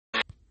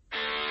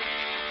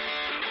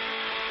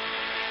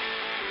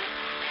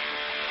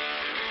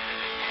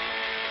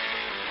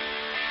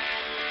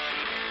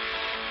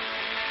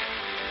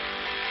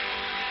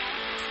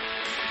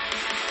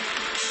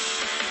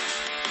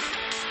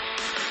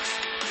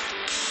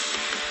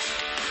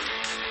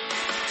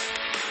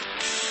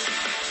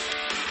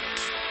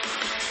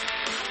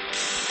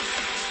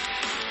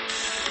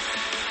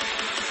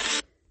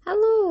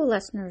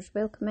listeners,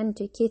 welcome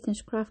into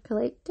Caithn's Craft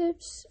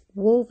Collective's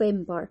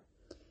Wovember,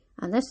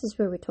 and this is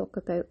where we talk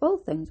about all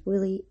things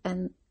woolly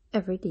and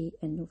every day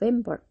in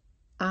November.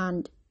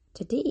 And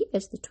today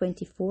is the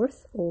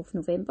 24th of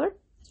November,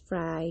 it's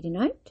Friday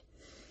night,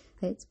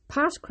 it's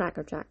past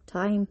Cracker Jack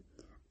time,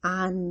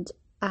 and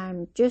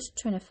I'm just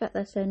trying to fit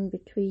this in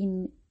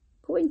between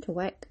going to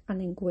work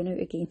and then going out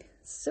again.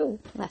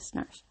 So,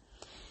 listeners,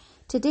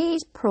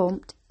 today's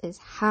prompt is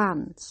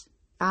hands.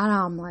 And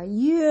I'm like,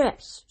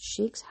 yes,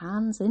 shakes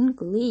hands in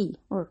glee,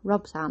 or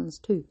rubs hands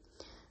too.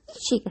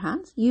 Shake your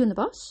hands, you in the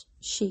bus,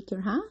 shake your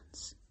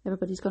hands.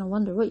 Everybody's going to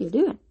wonder what you're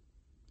doing.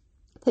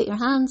 Put your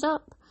hands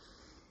up.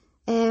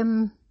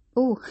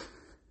 Before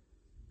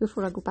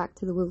I go back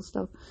to the wool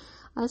stuff,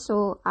 I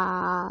saw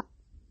I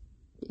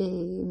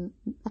don't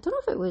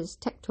know if it was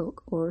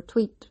TikTok or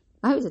tweet,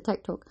 I think it was a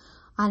TikTok,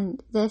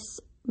 and this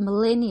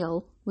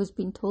millennial was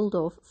being told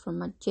off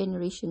from a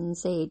Generation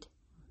Z,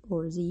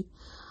 or Z,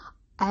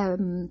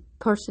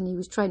 person he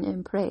was trying to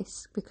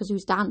impress, because he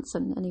was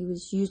dancing and he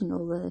was using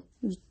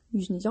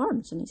using his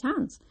arms and his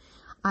hands,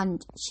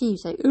 and she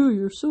was like, "Oh,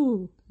 you're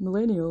so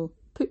millennial,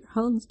 put your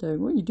hands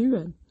down, what are you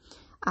doing?"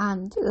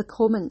 And the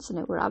comments in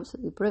it were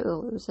absolutely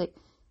brutal. It was like,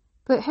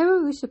 but how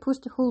are we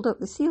supposed to hold up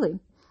the ceiling,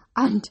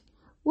 and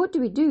what do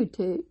we do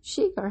to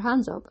shake our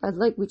hands up? And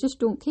like, we just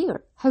don't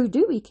care. How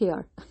do we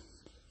care?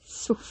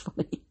 So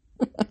funny.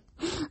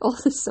 All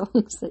the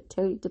songs that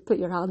tell you to put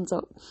your hands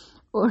up,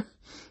 or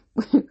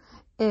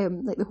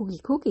like the Hokey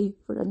Cokey,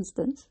 for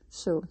instance.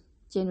 So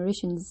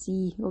Generation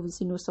Z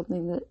obviously knows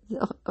something that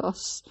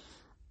us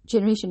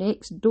Generation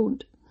X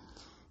don't.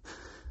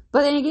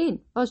 But then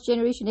again, us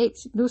Generation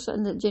X know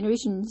something that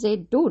Generation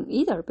Z don't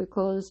either,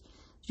 because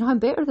you know how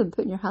better than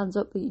putting your hands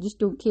up that you just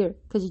don't care,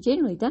 because you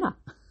generally dinna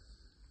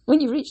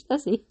when you reach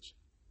this age.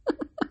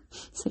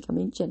 It's like I'm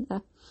ancient.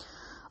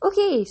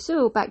 Okay,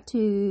 so back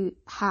to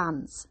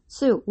hands.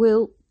 So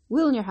wool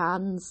in your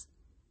hands,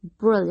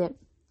 brilliant.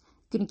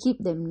 Going to keep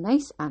them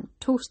nice and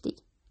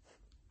toasty.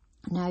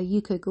 Now you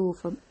could go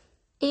from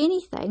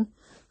anything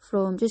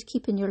from just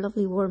keeping your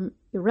lovely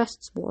your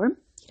wrists warm.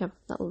 You could have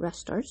little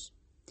wristers.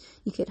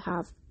 You could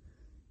have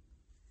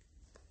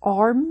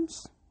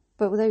arms,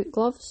 but without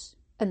gloves,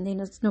 and then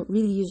it's not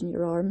really using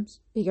your arms,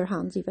 your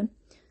hands even.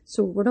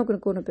 So we're not going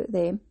to go on about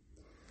them.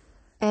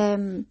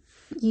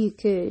 You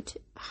could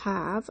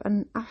have,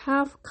 and I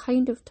have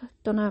kind of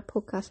done a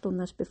podcast on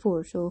this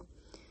before, so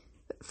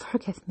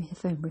forgive me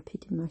if I'm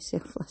repeating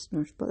myself,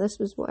 listeners, but this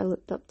was what I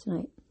looked up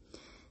tonight.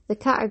 The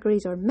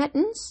categories are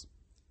mittens,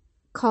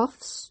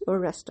 cuffs or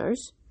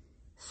wristers,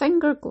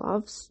 finger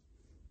gloves,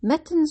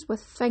 mittens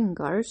with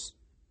fingers,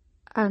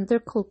 and they're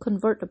called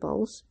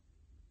convertibles,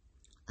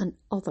 and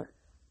other.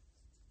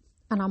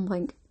 And I'm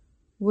like,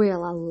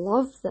 well, I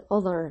love the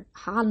other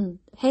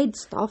head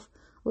stuff.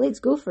 Let's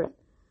go for it.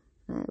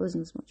 It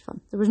wasn't as much fun.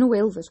 There was no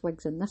Elvis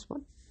wigs in this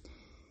one.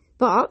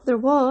 But there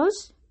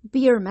was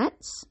beer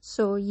mitts.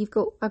 So you've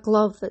got a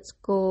glove that's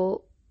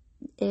got,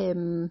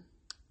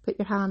 put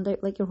your hand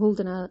out like you're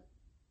holding a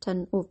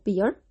tin of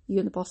beer. You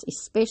on the bus,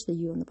 especially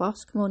you on the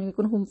bus. Come on, you're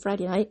going home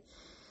Friday night.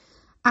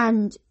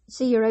 And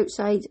say you're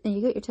outside and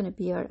you got your tin of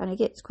beer and it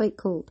gets quite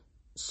cold.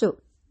 So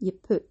you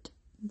put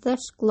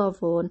this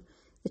glove on.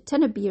 The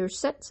tin of beer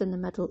sits in the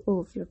middle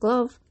of your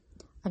glove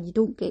and you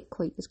don't get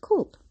quite as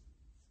cold.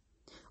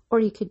 Or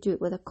you could do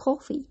it with a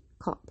coffee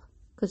cup,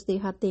 because they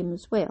had them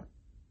as well.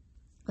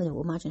 I don't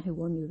know, imagine how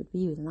warm you would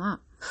be with that.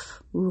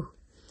 Ooh.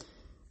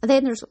 And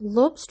then there's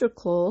lobster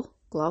claw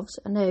gloves.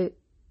 And now,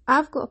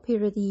 I've got a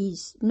pair of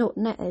these, not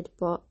knitted,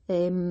 but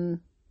they're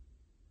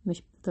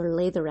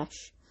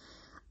leatherish.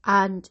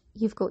 And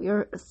you've got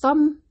your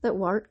thumb that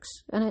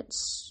works, and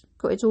it's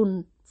got its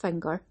own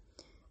finger.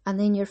 And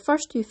then your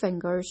first two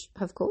fingers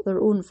have got their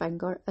own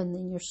finger, and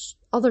then your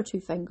other two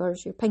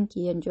fingers, your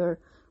pinky and your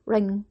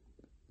ring,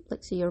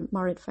 like say your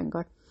married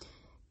finger,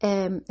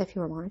 if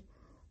you were married,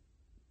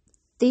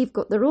 they've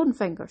got their own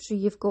finger. So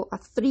you've got a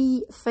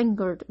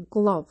 3-fingered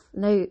glove.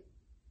 Now,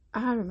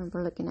 I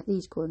remember looking at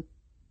these going,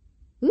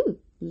 ooh,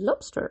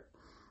 lobster.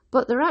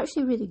 But they're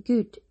actually really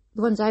good.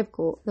 The ones I've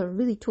got, they're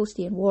really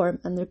toasty and warm,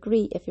 and they're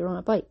great if you're on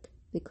a bike,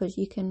 because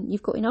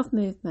you've got enough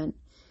movement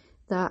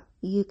that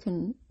you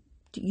can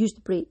use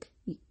the brake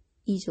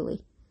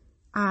easily.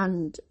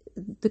 And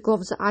the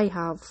gloves that I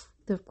have,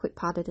 they're quite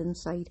padded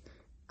inside.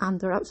 And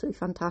they're absolutely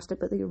fantastic,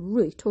 but they're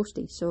really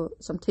toasty, so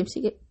sometimes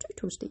you get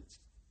too toasty.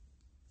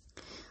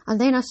 And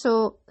then I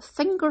saw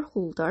finger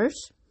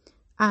holders,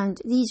 and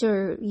these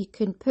are, you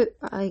can put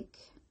like,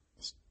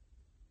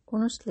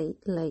 honestly,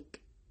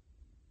 like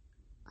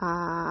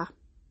a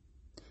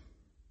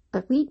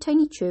wee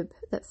tiny tube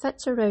that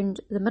fits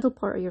around the middle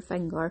part of your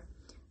finger,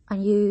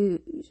 and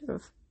you sort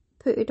of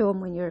put it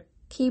on when you're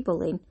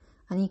cabling,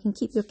 and you can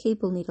keep your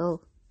cable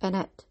needle in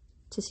it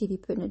to see if you're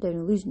putting it down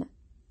and losing it.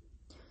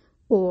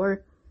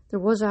 Or there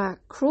was a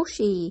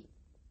crochet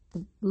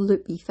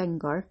loopy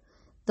finger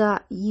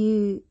that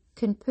you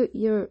can put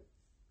your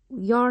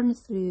yarn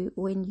through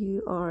when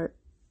you are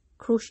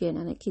crocheting,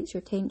 and it keeps your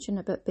tension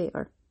a bit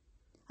better.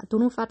 I don't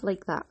know if I'd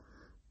like that,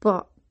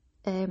 but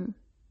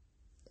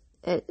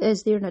it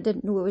is there and I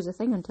didn't know it was a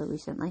thing until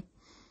recently.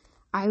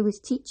 I was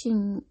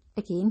teaching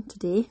again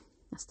today.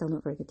 I'm still not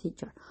a very good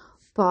teacher.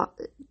 But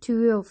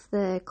 2 of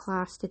the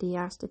class today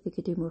asked if we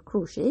could do more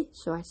crochet.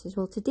 So I says,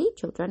 well, today,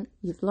 children,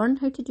 you've learned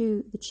how to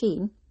do the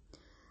chain.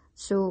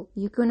 So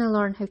you're going to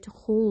learn how to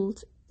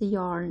hold the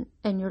yarn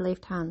in your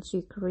left hand so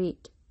you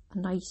create a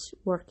nice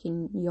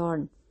working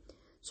yarn.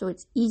 So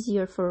it's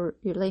easier for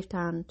your left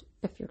hand,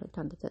 if you're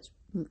left-handed, that's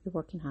your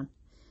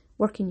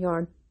working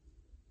yarn.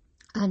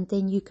 And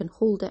then you can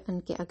hold it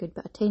and get a good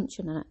bit of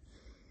tension in it.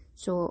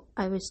 So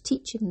I was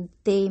teaching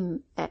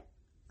them it.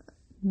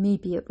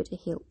 Maybe it would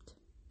have helped.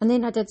 And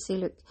then I did say,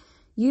 look,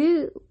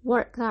 you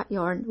work that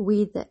yarn the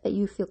way that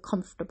you feel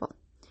comfortable.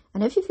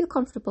 And if you feel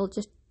comfortable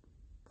just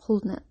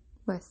holding it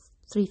with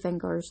 3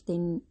 fingers,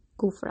 then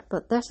go for it.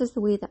 But this is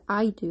the way that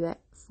I do it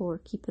for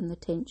keeping the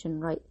tension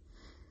right.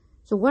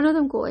 So one of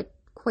them got it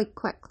quite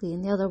quickly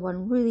and the other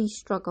one really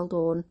struggled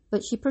on.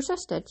 But she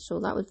persisted, so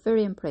that was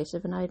very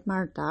impressive and I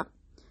admired that.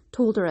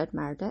 Told her I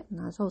admired it.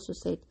 And I also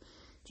said,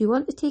 do you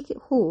want to take it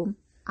home?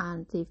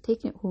 And they've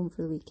taken it home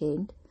for the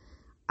weekend.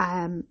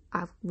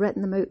 I've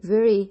written them out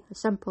very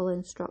simple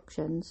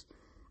instructions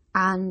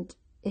and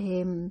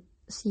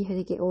see how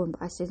they get on.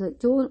 But I said, look,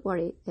 don't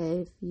worry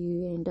if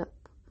you end up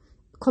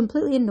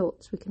completely in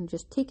knots. We can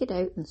just take it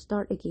out and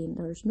start again.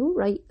 There's no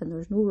right and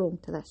there's no wrong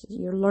to this.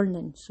 You're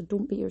learning, so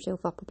don't beat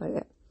yourself up about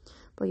it.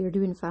 But you're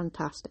doing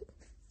fantastic.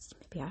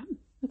 Maybe I am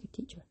a good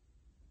teacher.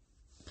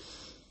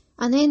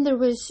 And then there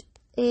was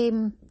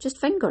just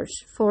fingers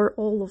for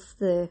all of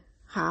the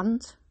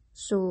hands.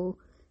 So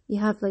you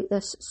have like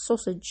this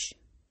sausage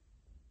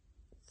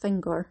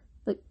finger,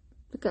 like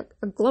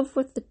a glove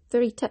with the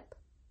very tip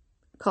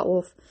cut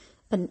off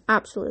and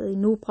absolutely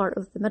no part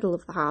of the middle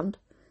of the hand.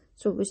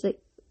 So it was like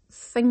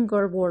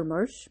finger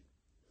warmers.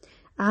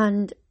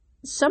 And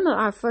some of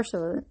our first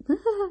of all,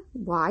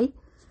 why?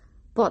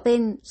 But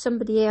then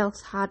somebody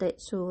else had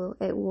it, so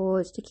it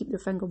was to keep their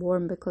finger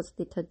warm because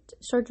they'd had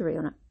surgery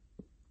on it.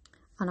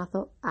 And I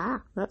thought,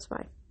 that's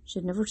why. You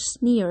should never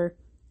sneer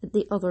at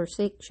the other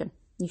section.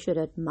 You should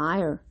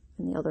admire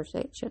in the other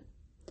section.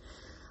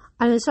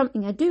 And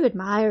something I do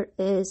admire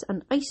is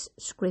an ice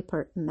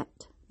scraper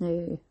mitt.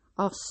 Now,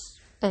 us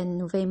in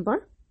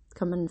November,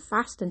 coming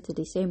fast into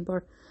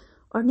December,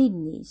 are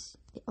needing these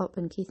up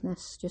in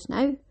Caithness just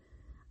now.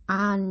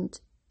 And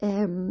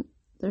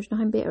there's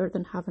nothing better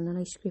than having an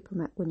ice scraper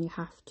mitt when you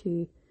have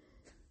to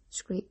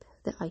scrape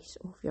the ice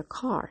off your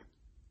car.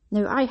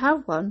 Now, I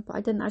have one, but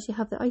I didn't actually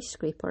have the ice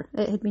scraper.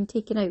 It had been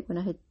taken out when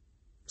I had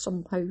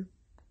somehow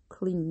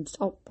cleaned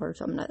up or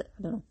something. I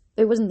don't know.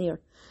 It wasn't there.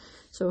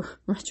 So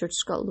Richard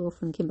scuttled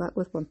off and came back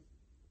with one.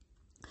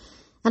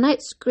 And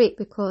it's great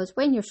because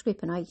when you're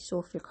scraping ice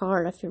off your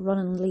car, if you're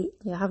running late,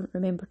 you haven't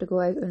remembered to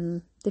go out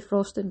and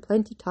defrost in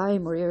plenty of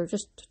time, or you're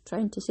just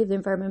trying to save the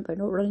environment by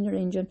not running your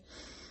engine,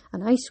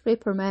 an ice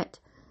scraper mitt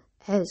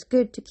is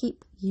good to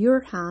keep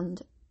your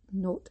hand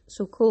not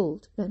so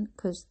cold,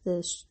 because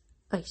the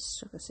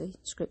ice obviously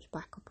scrapes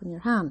back up on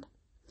your hand.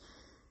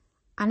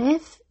 And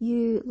if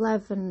you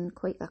live in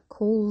quite a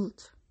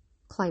cold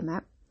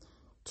climate,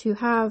 to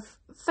have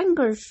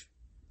fingers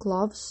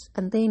gloves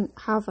and then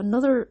have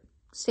another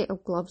set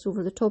of gloves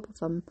over the top of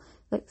them,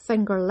 like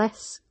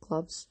fingerless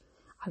gloves,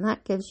 and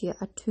that gives you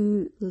a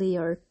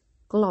 2-layer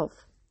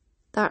glove.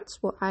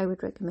 That's what I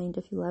would recommend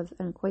if you live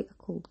in quite a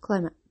cold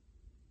climate.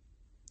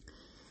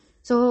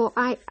 So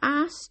I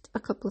asked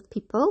a couple of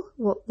people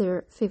what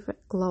their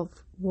favourite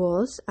glove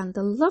was, and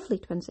the lovely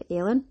Twinsy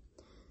Ellen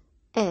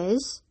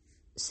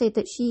said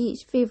that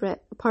she's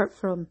favourite, apart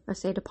from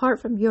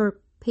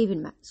your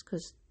paving mitts,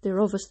 because they're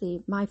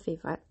obviously my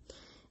favourite,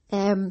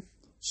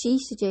 she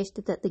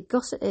suggested that they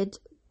gusseted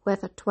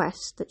with a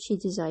twist that she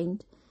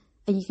designed,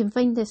 and you can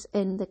find this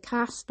in the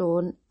cast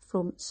on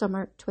from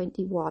summer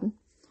 21.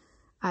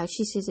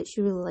 She says that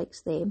she really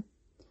likes them.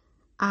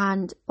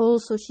 And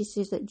also she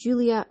says that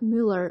Julia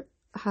Mueller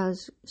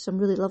has some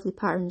really lovely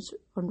patterns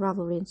on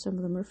Ravelry and some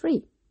of them are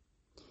free.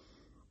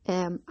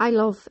 I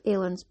love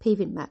Ellen's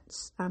paving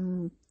mitts. I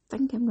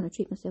think I'm going to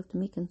treat myself to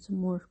making some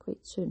more quite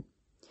soon.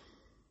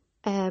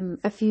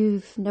 If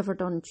you've never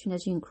done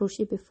Tunisian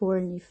crochet before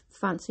and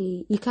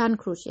you can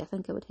crochet, I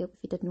think it would help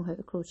if you didn't know how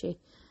to crochet.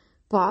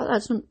 But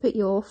that's not put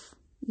you off.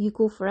 You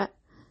go for it.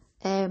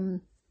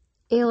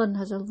 Ellen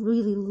has a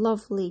really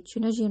lovely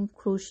Tunisian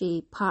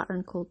crochet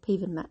pattern called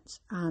paving mitts,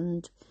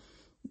 and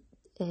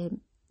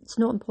it's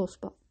not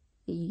impossible.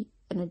 And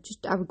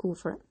I would go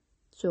for it.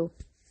 So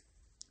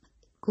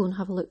go and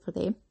have a look for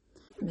them.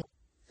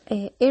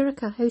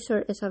 Erica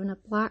Hauser is having a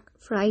Black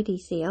Friday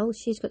sale.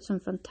 She's got some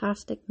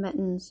fantastic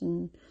mittens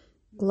and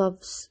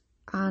gloves,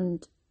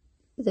 and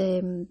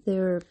they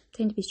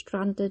tend to be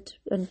stranded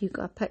and you've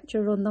got a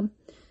picture on them.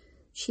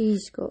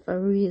 She's got a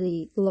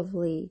really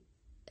lovely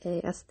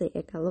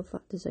aesthetic. I love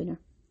that designer.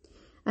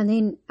 And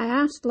then I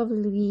asked lovely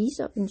Louise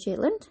up in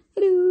Shetland,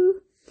 hello,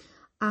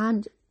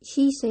 and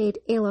she said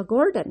Ella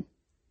Gordon.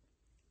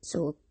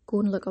 So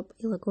go and look up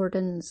Ella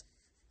Gordon's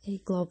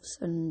gloves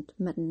and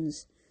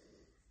mittens.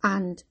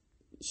 And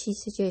she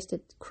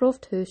suggested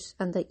Croft House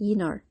and the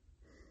Enar.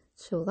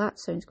 So that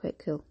sounds quite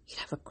cool. You'd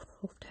have a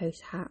Croft House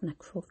hat and a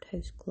Croft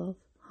House glove.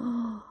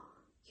 Oh,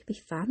 you'd be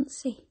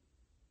fancy.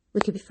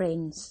 We could be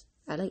friends.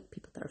 I like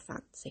people that are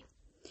fancy.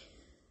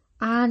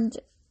 And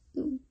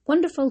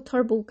wonderful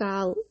turbo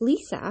gal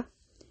Lisa,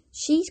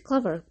 she's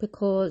clever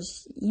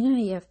because, you know,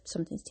 you have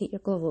something to take your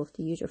glove off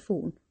to use your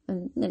phone.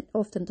 And it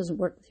often doesn't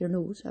work with your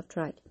nose. I've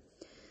tried.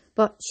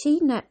 But she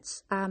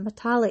knits a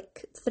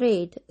metallic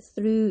thread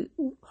through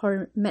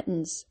her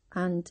mittens,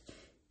 and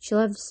she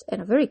lives in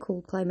a very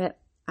cold climate,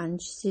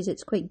 and she says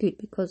it's quite good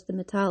because the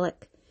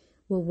metallic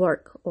will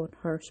work on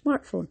her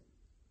smartphone.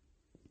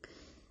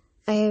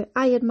 I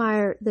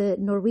admire the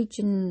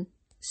Norwegian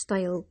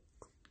style,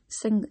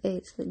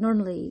 it's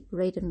normally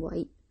red and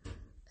white,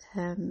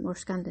 or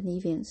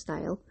Scandinavian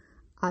style.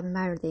 I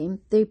admire them.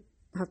 They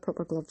have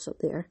proper gloves up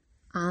there.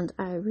 And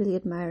I really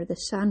admire the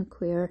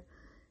Sandquare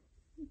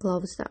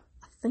gloves that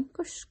I think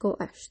are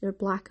Scottish. They're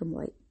black and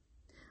white.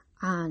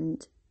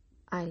 And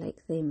I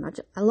like them.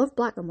 I love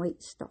black and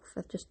white stuff.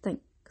 I just think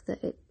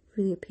that it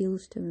really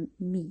appeals to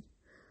me.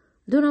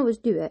 I don't always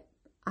do it.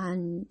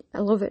 And I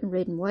love it in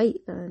red and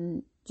white.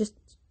 And just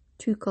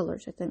two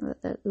colours. I think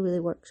that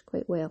really works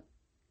quite well.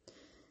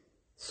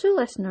 So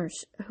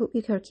listeners, I hope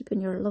you are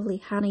keeping your lovely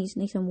hannies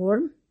nice and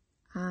warm.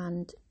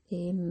 And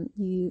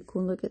you go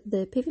and look at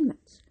the paving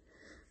mitts.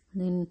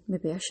 And then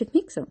maybe I should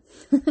make some.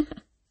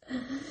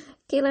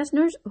 Okay,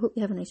 listeners, I hope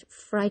you have a nice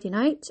Friday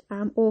night.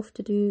 I'm off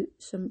to do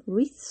some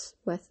wreaths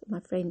with my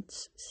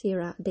friends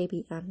Sarah,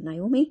 Debbie and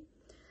Naomi.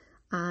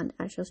 And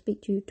I shall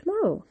speak to you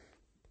tomorrow.